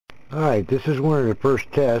Alright, this is one of the first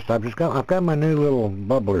tests. I've got my new little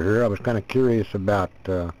bubbler here. I was kind of curious about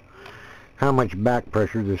how much back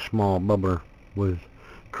pressure this small bubbler was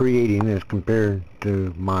creating as compared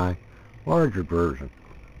to my larger version.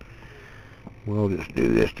 We'll just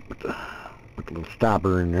do this to put the little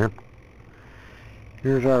stopper in there.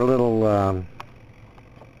 Here's our little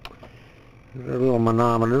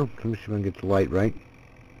manometer. Let me see if I can get the light right.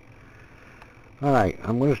 Alright,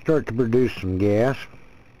 I'm going to start to produce some gas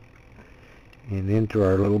and into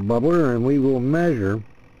our little bubbler, and we will measure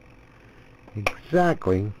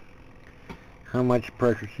exactly how much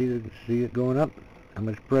pressure. See it going up? How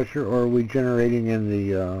much pressure are we generating in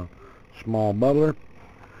the small bubbler?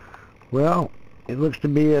 Well, it looks to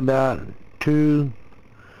be about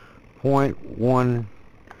 2.1,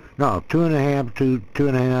 no,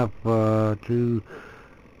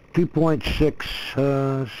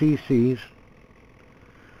 2.6 cc's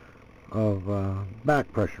of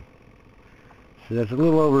back pressure. So that's a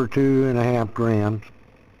little over 2.5 grams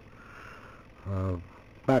of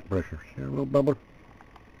back pressure. See our little bubble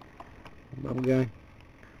guy?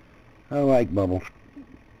 I like bubbles.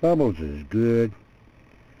 Bubbles is good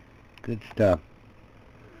stuff.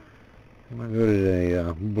 I'm going to go to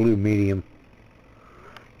the blue medium.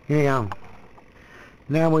 Anyhow,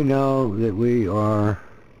 now we know that we are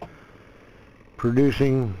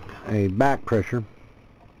producing a back pressure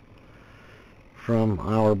from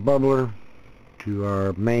our bubbler to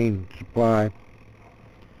our main supply,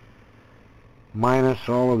 minus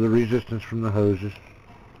all of the resistance from the hoses,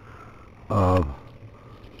 of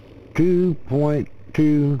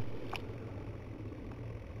 2.3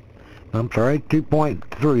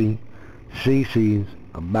 cc's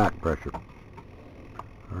of back pressure,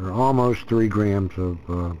 or almost 3 grams of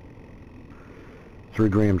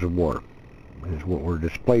water is what we're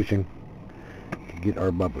displacing to get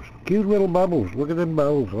our bubbles. Cute little bubbles. Look at them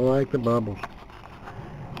bubbles. I like the bubbles.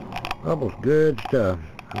 Bubbles, good stuff.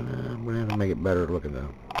 I'm going to have to make it better looking though.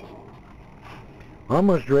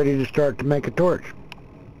 Almost ready to start to make a torch.